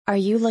Are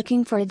you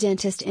looking for a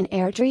dentist in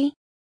Airdrie?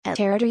 At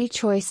Airdrie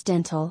Choice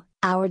Dental,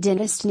 our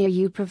dentist near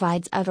you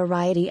provides a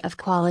variety of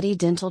quality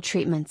dental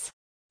treatments.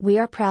 We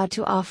are proud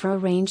to offer a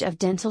range of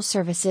dental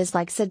services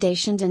like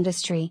sedation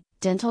dentistry,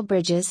 dental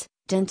bridges,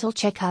 dental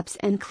checkups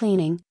and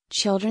cleaning,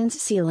 children's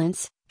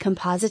sealants,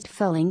 composite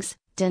fillings,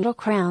 dental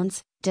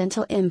crowns,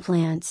 dental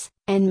implants,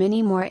 and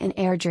many more in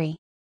Airdrie.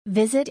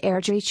 Visit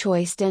Airdrie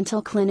Choice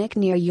Dental Clinic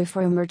near you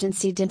for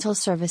emergency dental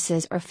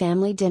services or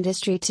family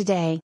dentistry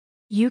today.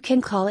 You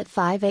can call at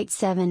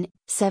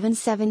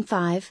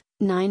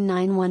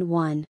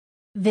 587-775-9911.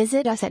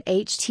 Visit us at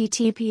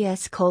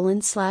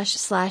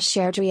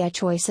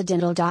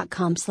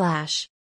https://airdriechoicedental.com/.